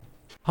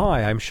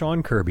Hi, I'm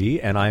Sean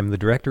Kirby, and I'm the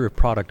Director of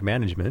Product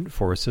Management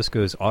for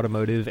Cisco's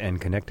Automotive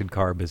and Connected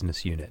Car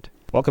Business Unit.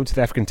 Welcome to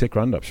the African Tech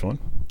Roundup, Sean.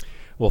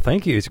 Well,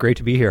 thank you. It's great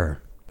to be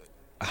here.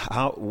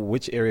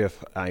 Which area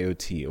of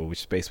IoT or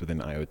which space within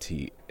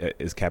IoT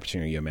is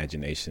capturing your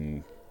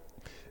imagination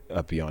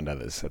beyond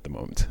others at the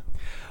moment?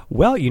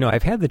 Well,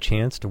 I've had the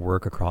chance to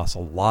work across a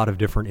lot of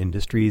different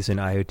industries in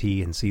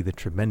IoT and see the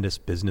tremendous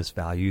business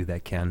value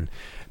that can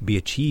be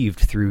achieved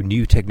through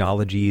new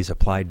technologies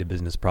applied to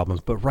business problems.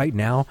 But right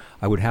now,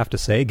 I would have to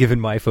say, given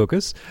my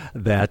focus,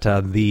 that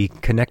the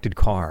connected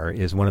car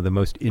is one of the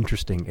most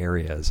interesting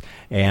areas.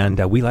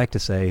 And we like to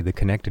say the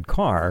connected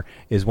car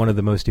is one of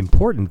the most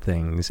important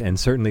things and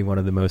certainly one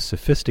of the most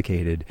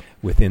sophisticated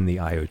within the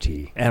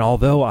IoT. And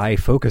although I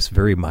focus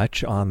very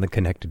much on the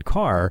connected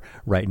car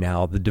right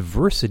now, the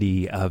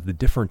diversity of the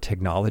different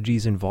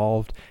technologies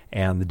involved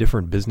and the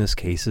different business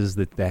cases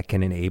that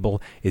can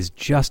enable is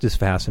just as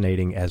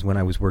fascinating as when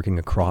I was working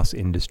across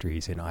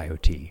industries in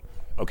IoT.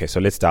 Okay,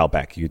 so let's dial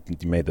back. You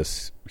made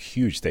this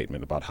huge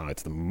statement about how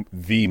it's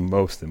the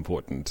most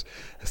important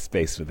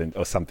space within,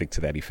 or something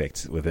to that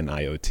effect, within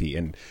IoT.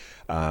 And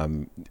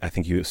I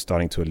think you're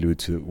starting to allude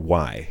to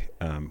why.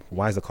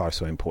 Why is the car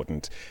so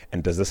important?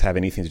 And does this have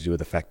anything to do with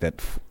the fact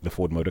that the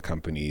Ford Motor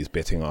Company is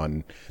betting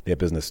on their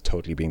business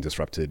totally being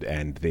disrupted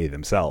and they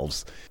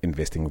themselves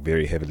investing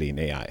very heavily in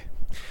AI?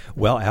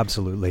 Well,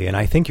 absolutely. And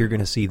I think you're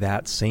going to see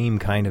that same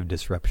kind of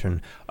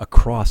disruption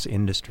across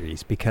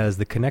industries because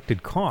the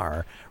connected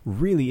car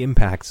really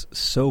impacts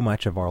so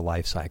much of our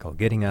life cycle,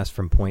 getting us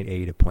from point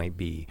A to point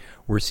B.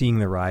 We're seeing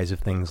the rise of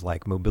things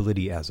like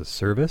mobility as a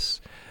service,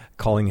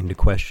 calling into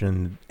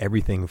question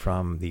everything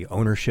from the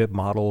ownership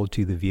model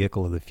to the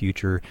vehicle of the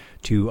future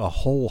to a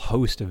whole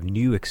host of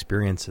new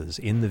experiences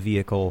in the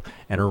vehicle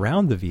and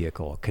around the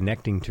vehicle,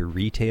 connecting to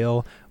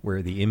retail,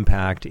 where the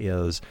impact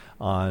is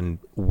on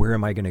where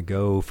am I going to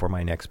go for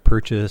my next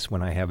purchase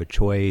when I have a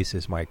choice?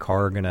 Is my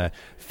car going to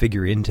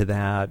figure into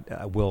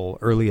that? Will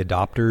early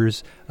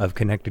adopters of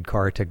connected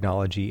car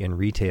technology in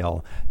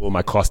retail... Will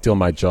my car steal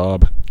my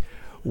job?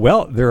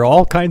 Well, there are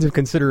all kinds of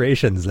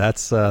considerations,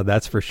 that's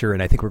for sure.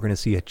 And I think we're going to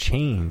see a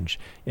change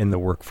in the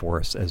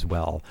workforce as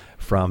well,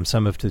 from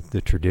some of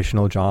the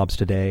traditional jobs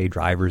today,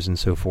 drivers and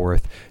so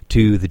forth,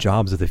 to the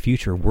jobs of the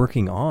future,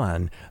 working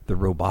on the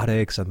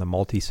robotics and the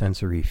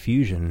multisensory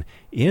fusion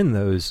in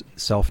those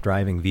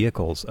self-driving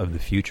vehicles of the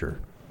future.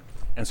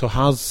 And so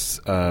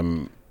how's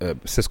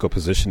Cisco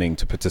positioning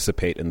to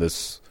participate in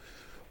this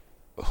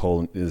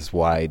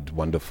wide,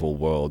 wonderful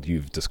world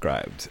you've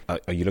described?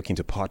 Are you looking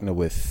to partner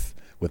with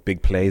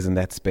big plays in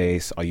that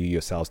space? Are you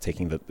yourselves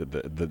taking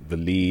the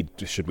lead?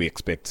 Should we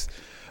expect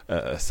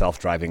a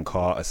self-driving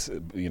car, a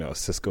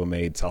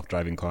Cisco-made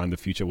self-driving car in the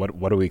future?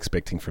 What are we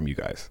expecting from you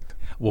guys?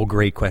 Well,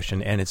 great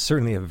question, and it's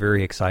certainly a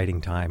very exciting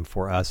time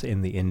for us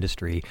in the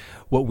industry.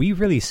 What we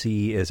really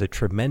see is a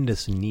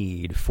tremendous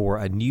need for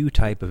a new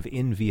type of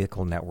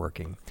in-vehicle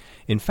networking.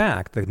 In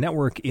fact, the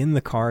network in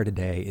the car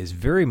today is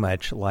very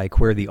much like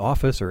where the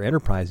office or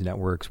enterprise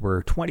networks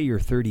were 20 or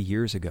 30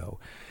 years ago.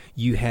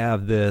 You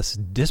have this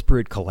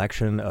disparate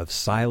collection of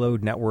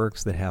siloed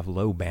networks that have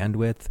low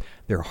bandwidth.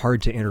 They're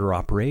hard to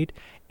interoperate,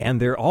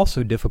 and they're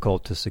also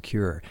difficult to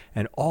secure.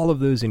 And all of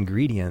those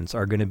ingredients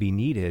are going to be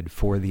needed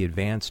for the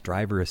advanced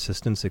driver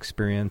assistance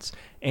experience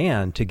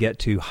and to get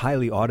to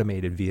highly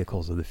automated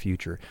vehicles of the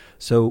future.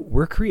 So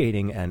we're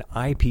creating an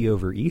IP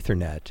over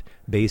Ethernet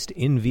based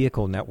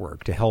in-vehicle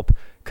network to help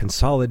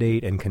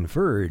consolidate and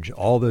converge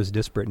all those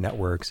disparate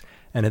networks,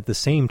 and at the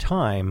same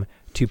time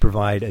to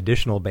provide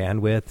additional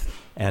bandwidth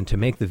and to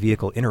make the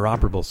vehicle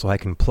interoperable so I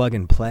can plug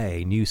and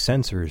play new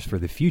sensors for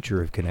the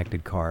future of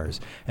connected cars,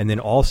 and then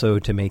also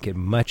to make it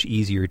much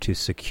easier to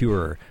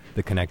secure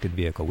the connected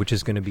vehicle, which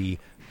is going to be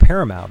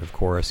paramount, of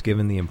course,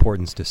 given the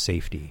importance to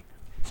safety.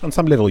 So on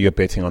some level, you're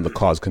betting on the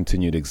car's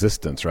continued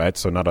existence, right?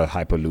 So not a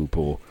hyperloop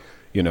or,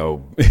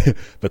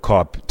 the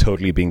car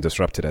totally being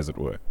disrupted, as it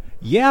were.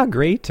 Yeah,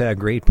 great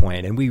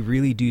point. And we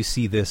really do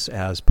see this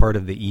as part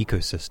of the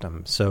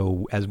ecosystem.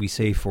 So as we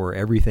say for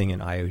everything in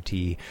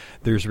IoT,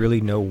 there's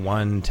really no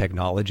one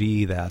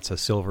technology that's a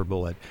silver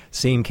bullet.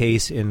 Same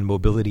case in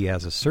mobility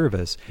as a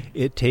service.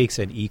 It takes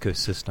an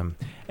ecosystem.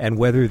 And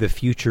whether the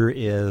future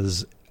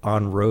is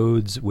on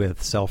roads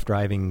with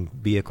self-driving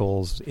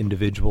vehicles,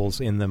 individuals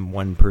in them,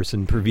 one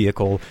person per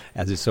vehicle,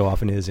 as it so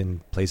often is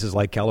in places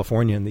like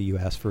California in the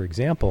U.S., for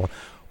example,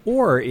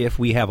 or if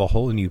we have a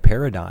whole new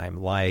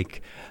paradigm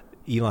like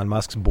Elon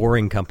Musk's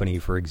Boring Company,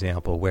 for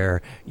example,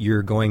 where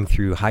you're going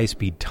through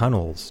high-speed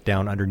tunnels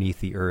down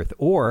underneath the earth,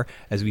 or,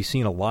 as we've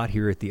seen a lot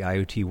here at the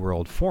IoT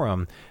World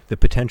Forum, the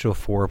potential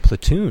for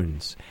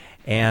platoons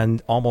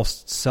and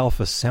almost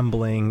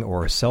self-assembling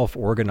or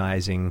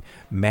self-organizing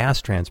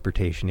mass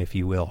transportation, if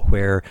you will,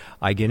 where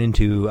I get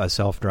into a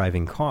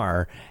self-driving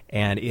car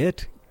and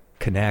it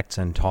connects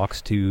and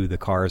talks to the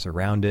cars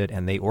around it,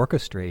 and they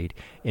orchestrate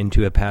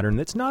into a pattern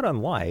that's not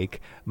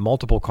unlike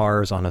multiple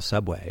cars on a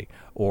subway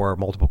or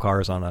multiple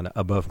cars on an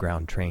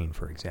above-ground train,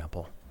 for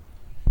example.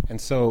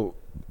 And so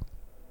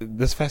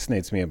this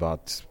fascinates me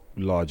about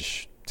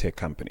large tech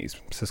companies,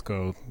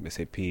 Cisco,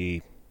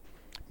 SAP,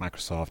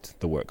 Microsoft,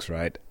 the works,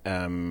 right?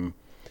 I'm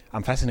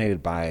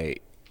fascinated by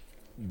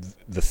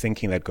the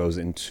thinking that goes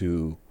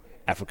into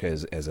Africa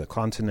as a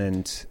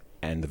continent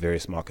and the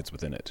various markets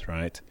within it,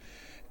 right?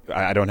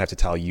 I don't have to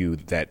tell you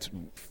that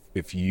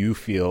if you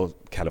feel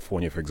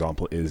California, for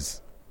example,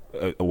 is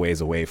a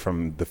ways away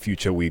from the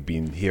future we've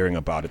been hearing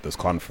about at this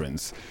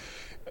conference,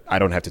 I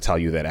don't have to tell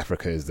you that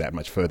Africa is that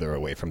much further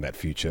away from that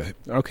future.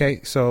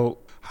 Okay, so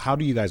how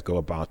do you guys go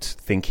about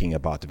thinking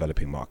about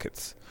developing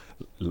markets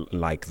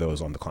like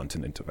those on the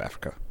continent of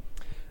Africa?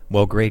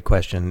 Well, great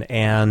question.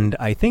 And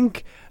I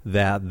think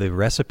that the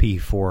recipe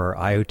for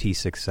IoT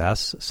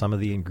success, some of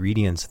the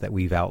ingredients that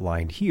we've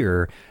outlined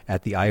here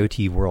at the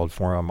IoT World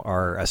Forum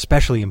are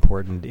especially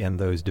important in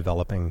those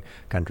developing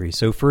countries.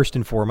 So first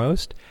and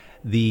foremost,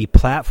 the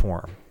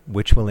platform,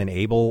 which will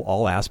enable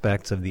all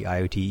aspects of the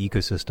IoT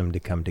ecosystem to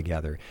come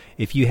together.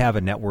 If you have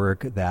a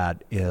network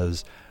that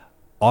is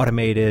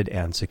automated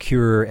and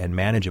secure and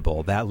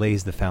manageable, that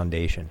lays the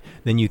foundation.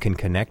 Then you can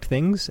connect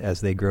things as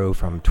they grow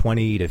from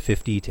 20 to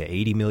 50 to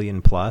 80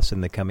 million plus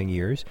in the coming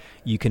years.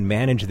 You can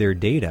manage their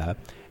data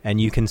and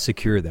you can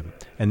secure them.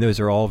 And those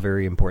are all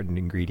very important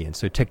ingredients.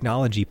 So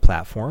technology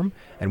platform,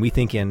 and we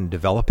think in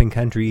developing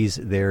countries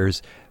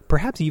there's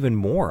perhaps even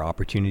more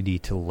opportunity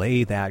to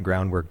lay that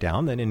groundwork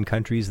down than in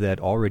countries that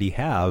already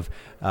have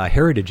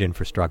heritage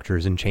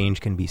infrastructures, and change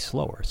can be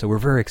slower. So we're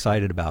very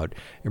excited about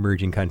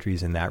emerging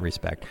countries in that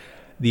respect.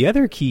 The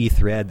other key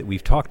thread that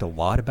we've talked a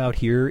lot about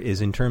here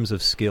is in terms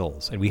of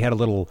skills. And we had a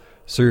little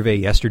survey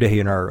yesterday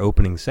in our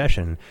opening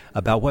session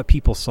about what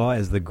people saw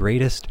as the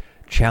greatest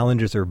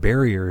challenges or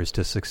barriers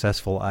to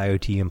successful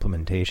IoT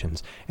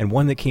implementations. And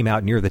one that came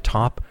out near the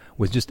top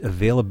was just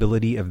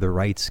availability of the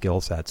right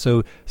skill set.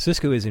 So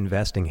Cisco is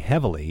investing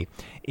heavily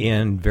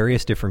in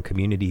various different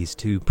communities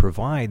to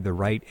provide the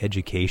right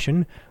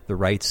education, the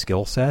right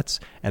skill sets,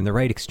 and the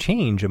right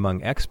exchange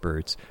among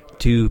experts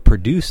to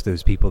produce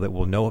those people that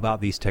will know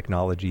about these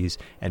technologies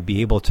and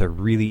be able to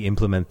really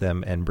implement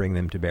them and bring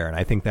them to bear. And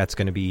I think that's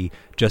going to be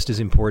just as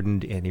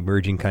important in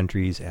emerging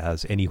countries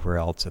as anywhere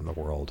else in the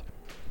world.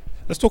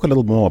 Let's talk a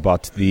little more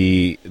about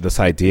this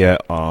idea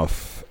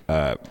of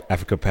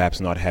Africa perhaps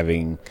not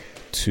having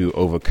to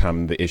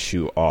overcome the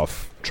issue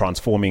of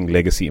transforming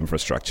legacy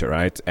infrastructure,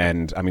 right?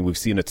 And I mean, we've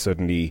seen it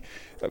certainly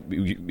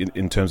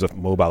in terms of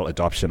mobile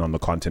adoption on the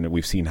continent.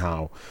 We've seen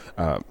how,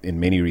 in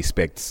many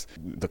respects,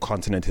 the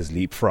continent has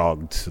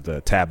leapfrogged the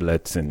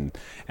tablets and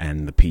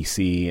the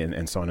PC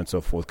and so on and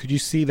so forth. Could you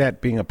see that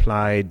being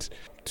applied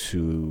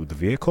to the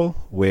vehicle?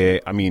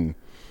 Where, I mean,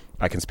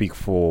 I can speak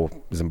for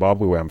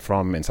Zimbabwe, where I'm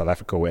from, and South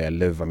Africa, where I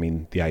live. I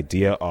mean, the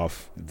idea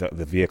of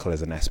the vehicle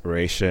as an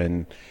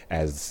aspiration,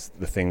 as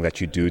the thing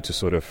that you do to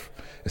sort of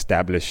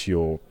establish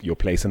your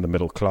place in the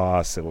middle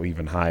class or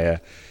even higher,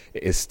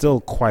 is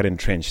still quite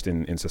entrenched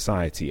in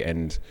society.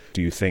 And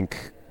do you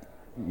think,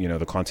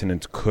 the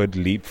continent could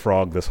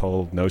leapfrog this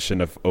whole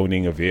notion of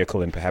owning a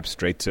vehicle and perhaps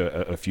straight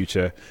to a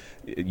future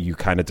you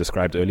kind of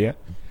described earlier?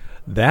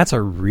 That's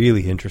a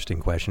really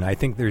interesting question. I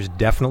think there's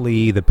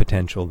definitely the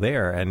potential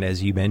there. And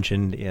as you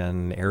mentioned,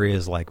 in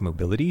areas like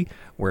mobility,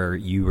 where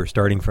you were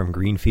starting from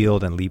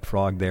greenfield and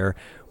leapfrog there,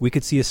 we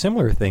could see a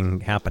similar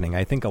thing happening.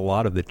 I think a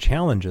lot of the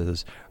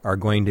challenges are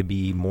going to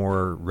be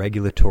more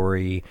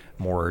regulatory,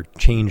 more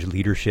change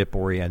leadership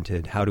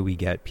oriented. How do we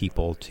get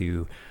people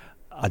to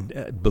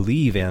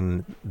believe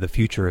in the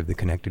future of the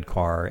connected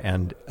car,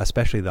 and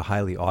especially the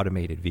highly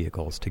automated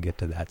vehicles, to get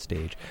to that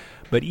stage?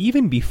 But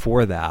even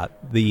before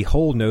that, the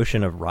whole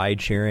notion of ride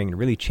sharing and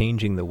really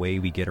changing the way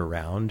we get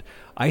around,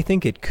 I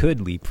think it could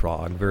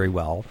leapfrog very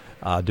well,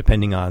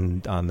 depending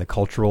on the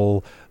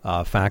cultural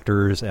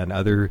factors and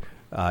other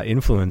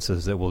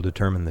influences that will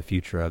determine the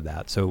future of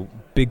that. So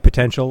big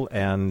potential,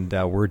 and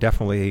we're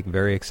definitely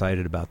very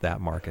excited about that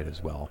market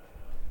as well.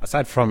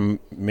 Aside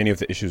from many of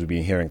the issues we've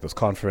been hearing at this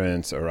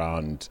conference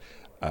around,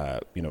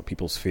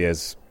 people's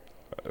fears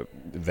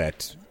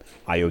that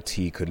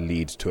IoT could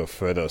lead to a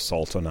further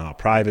assault on our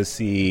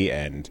privacy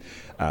and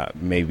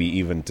maybe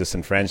even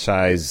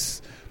disenfranchise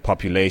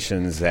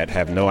populations that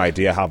have no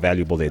idea how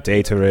valuable their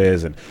data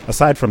is. And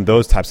aside from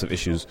those types of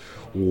issues,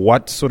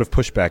 what sort of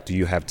pushback do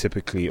you have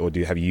typically, or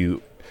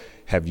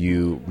have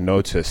you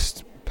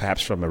noticed,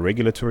 perhaps from a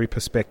regulatory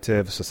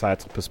perspective,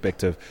 societal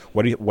perspective?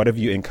 What have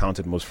you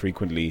encountered most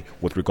frequently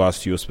with regards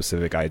to your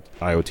specific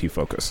IoT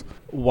focus?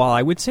 While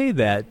I would say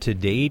that to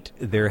date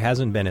there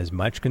hasn't been as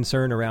much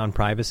concern around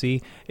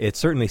privacy, it's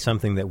certainly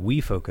something that we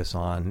focus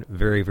on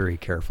very, very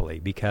carefully.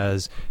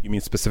 Because you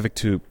mean specific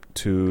to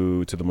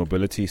the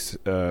mobility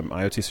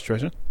IoT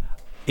situation?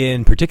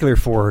 In particular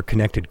for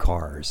connected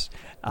cars.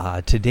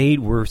 To date,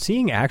 we're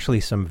seeing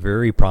actually some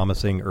very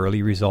promising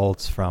early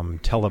results from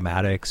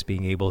telematics,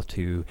 being able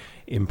to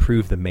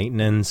improve the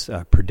maintenance,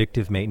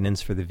 predictive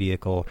maintenance for the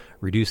vehicle,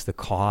 reduce the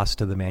cost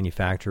to the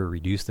manufacturer,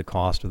 reduce the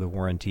cost of the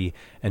warranty,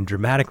 and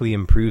dramatically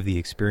improve the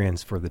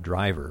experience for the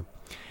driver.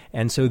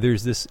 And so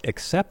there's this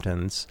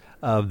acceptance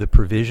of the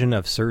provision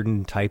of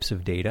certain types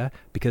of data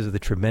because of the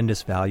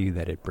tremendous value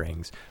that it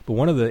brings. But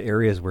one of the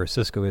areas where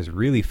Cisco is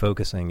really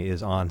focusing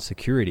is on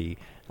security,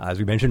 as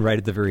we mentioned right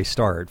at the very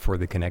start, for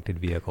the connected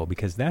vehicle,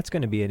 because that's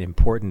going to be an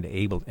important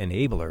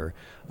enabler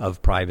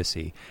of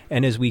privacy.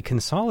 And as we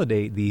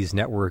consolidate these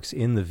networks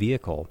in the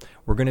vehicle,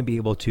 we're going to be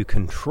able to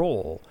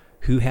control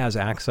who has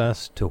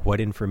access to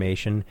what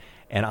information,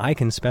 and I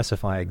can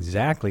specify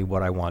exactly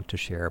what I want to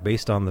share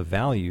based on the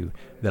value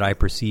that I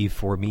perceive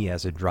for me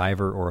as a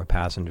driver or a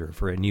passenger,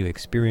 for a new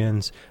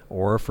experience,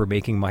 or for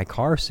making my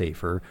car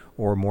safer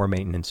or more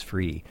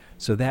maintenance-free.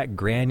 So that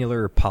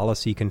granular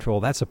policy control,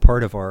 that's a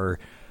part of our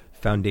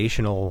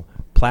foundational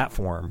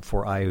platform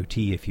for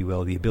IoT, if you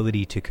will, the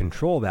ability to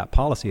control that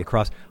policy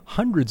across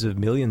hundreds of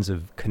millions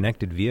of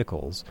connected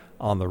vehicles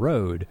on the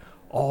road,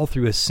 all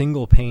through a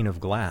single pane of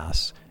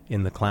glass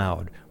in the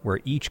cloud,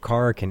 where each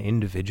car can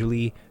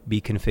individually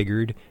be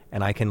configured,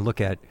 and I can look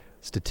at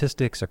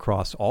statistics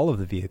across all of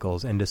the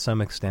vehicles and to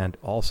some extent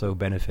also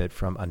benefit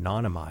from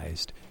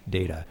anonymized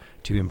data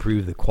to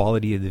improve the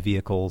quality of the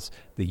vehicles,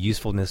 the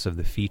usefulness of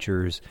the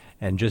features,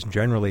 and just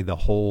generally the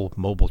whole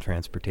mobile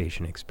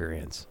transportation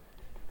experience.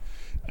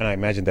 And I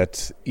imagine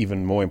that's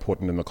even more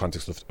important in the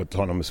context of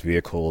autonomous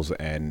vehicles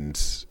and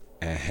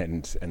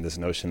this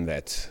notion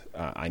that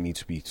I need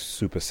to be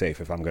super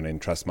safe if I'm going to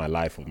entrust my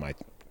life or my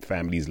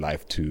family's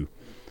life to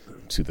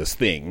this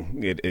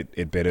thing.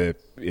 It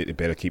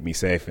better keep me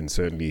safe, and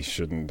certainly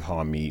shouldn't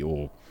harm me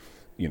or,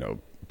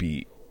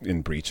 be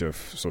in breach of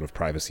sort of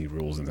privacy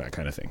rules and that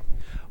kind of thing.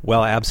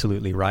 Well,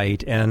 absolutely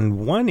right.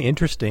 And one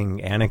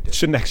interesting anecdote. It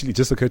shouldn't actually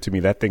just occur to me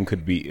that thing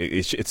could be,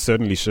 it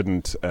certainly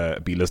shouldn't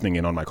be listening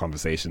in on my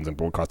conversations and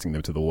broadcasting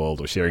them to the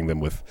world or sharing them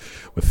with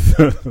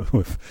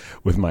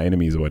my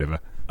enemies or whatever.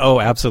 Oh,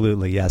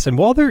 absolutely, yes. And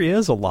while there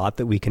is a lot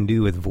that we can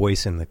do with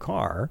voice in the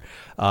car,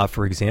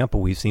 for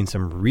example, we've seen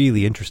some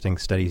really interesting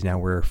studies now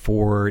where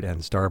Ford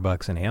and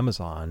Starbucks and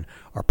Amazon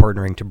are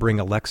partnering to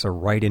bring Alexa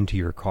right into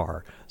your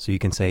car. So you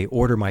can say,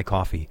 order my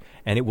coffee,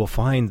 and it will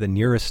find the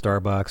nearest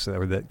Starbucks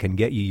or that can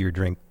get you your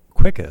drink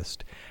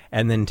quickest,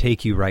 and then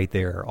take you right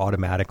there,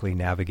 automatically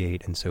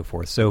navigate and so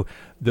forth. So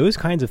those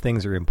kinds of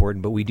things are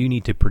important, but we do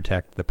need to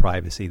protect the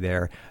privacy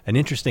there. An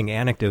interesting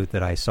anecdote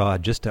that I saw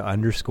just to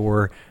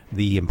underscore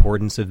the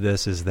importance of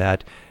this is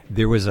that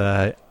there was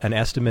an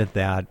estimate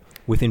that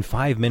within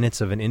 5 minutes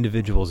of an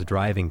individual's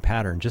driving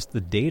pattern, just the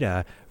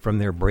data from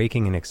their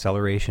braking and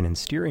acceleration and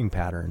steering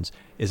patterns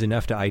is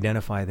enough to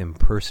identify them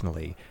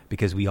personally,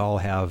 because we all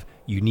have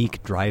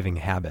unique driving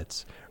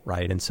habits,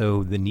 right? And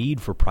so the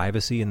need for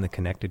privacy in the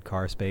connected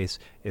car space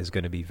is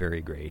going to be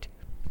very great.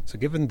 So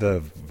given the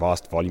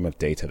vast volume of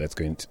data that's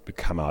going to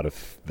come out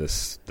of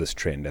this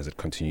trend as it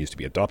continues to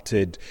be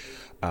adopted,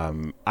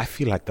 I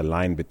feel like the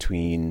line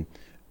between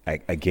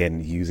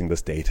again using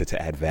this data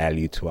to add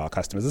value to our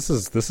customers,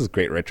 this is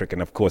great rhetoric.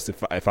 And of course,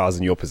 if I was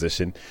in your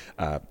position,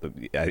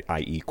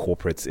 i.e.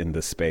 corporates in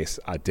this space,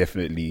 I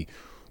definitely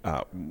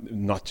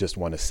not just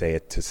want to say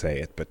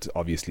it, but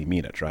obviously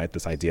mean it, right?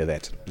 This idea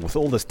that with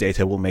all this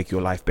data will make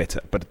your life better.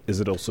 But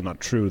is it also not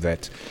true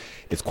that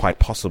it's quite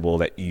possible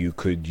that you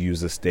could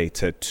use this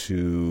data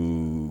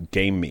to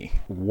game me?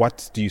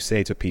 What do you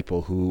say to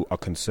people who are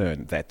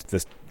concerned that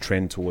this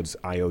trend towards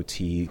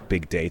IoT,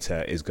 big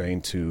data, is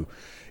going to,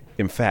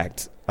 in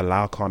fact,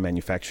 allow car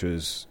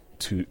manufacturers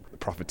to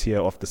profiteer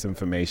off this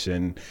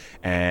information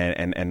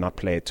and not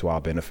play it to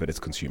our benefit as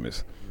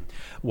consumers?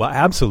 Well,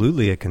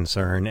 absolutely a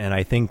concern, and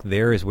I think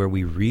there is where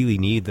we really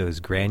need those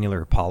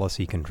granular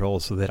policy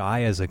controls so that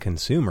I, as a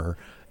consumer,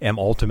 am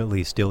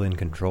ultimately still in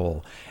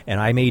control. And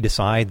I may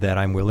decide that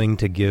I'm willing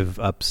to give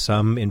up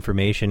some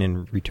information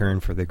in return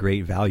for the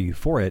great value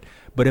for it,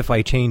 but if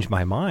I change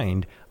my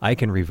mind, I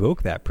can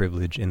revoke that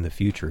privilege in the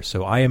future.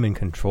 So I am in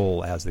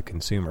control as the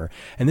consumer.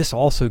 And this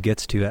also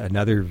gets to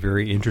another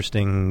very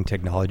interesting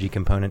technology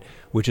component,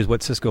 which is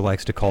what Cisco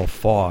likes to call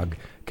fog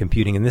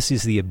computing. And this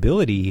is the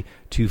ability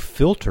to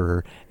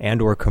filter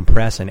and or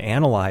compress and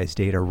analyze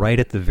data right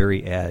at the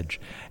very edge.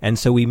 And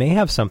so we may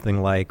have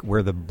something like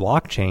where the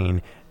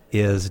blockchain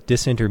is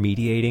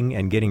disintermediating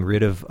and getting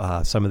rid of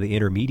some of the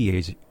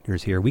intermediators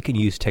here. We can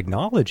use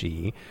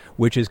technology,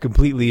 which is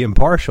completely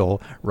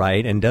impartial,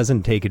 right, and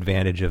doesn't take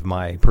advantage of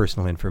my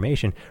personal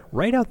information,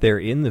 right out there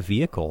in the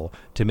vehicle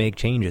to make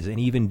changes and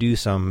even do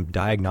some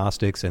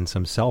diagnostics and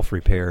some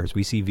self-repairs.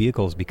 We see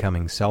vehicles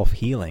becoming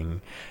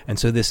self-healing. And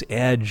so this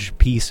edge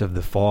piece of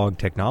the fog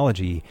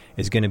technology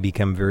is going to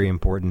become very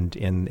important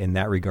in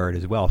that regard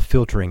as well,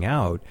 filtering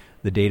out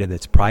the data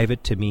that's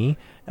private to me,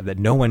 that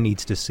no one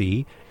needs to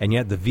see, and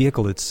yet the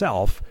vehicle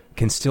itself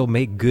can still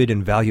make good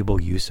and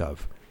valuable use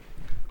of.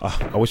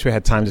 I wish we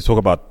had time to talk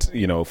about,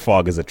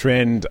 fog as a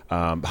trend.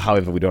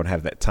 However, we don't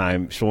have that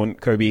time. Sean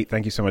Kirby,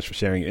 thank you so much for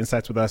sharing your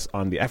insights with us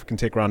on the African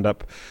Tech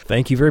Roundup.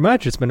 Thank you very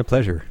much. It's been a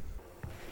pleasure.